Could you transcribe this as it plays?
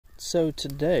So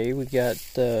today we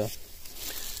got a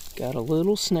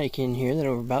little snake in here that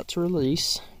we're about to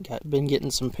release. Been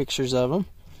getting some pictures of them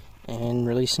and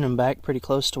releasing them back pretty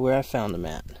close to where I found them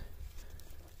at.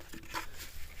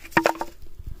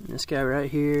 And this guy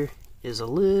right here is a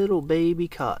little baby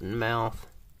cottonmouth.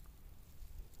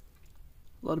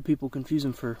 A lot of people confuse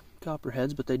them for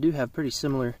copperheads, but they do have pretty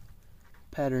similar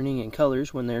patterning and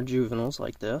colors when they're juveniles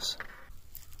like this.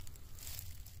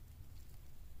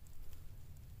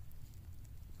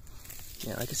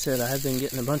 Yeah, like I said, I have been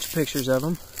getting a bunch of pictures of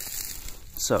them,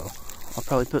 so I'll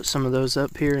probably put some of those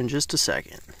up here in just a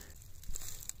second.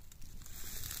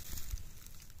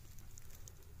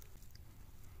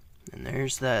 And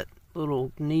there's that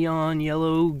little neon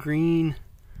yellow green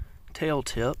tail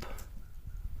tip.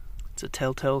 It's a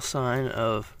telltale sign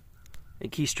of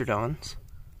echistrodons,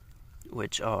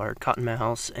 which are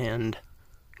cottonmouths and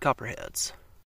copperheads.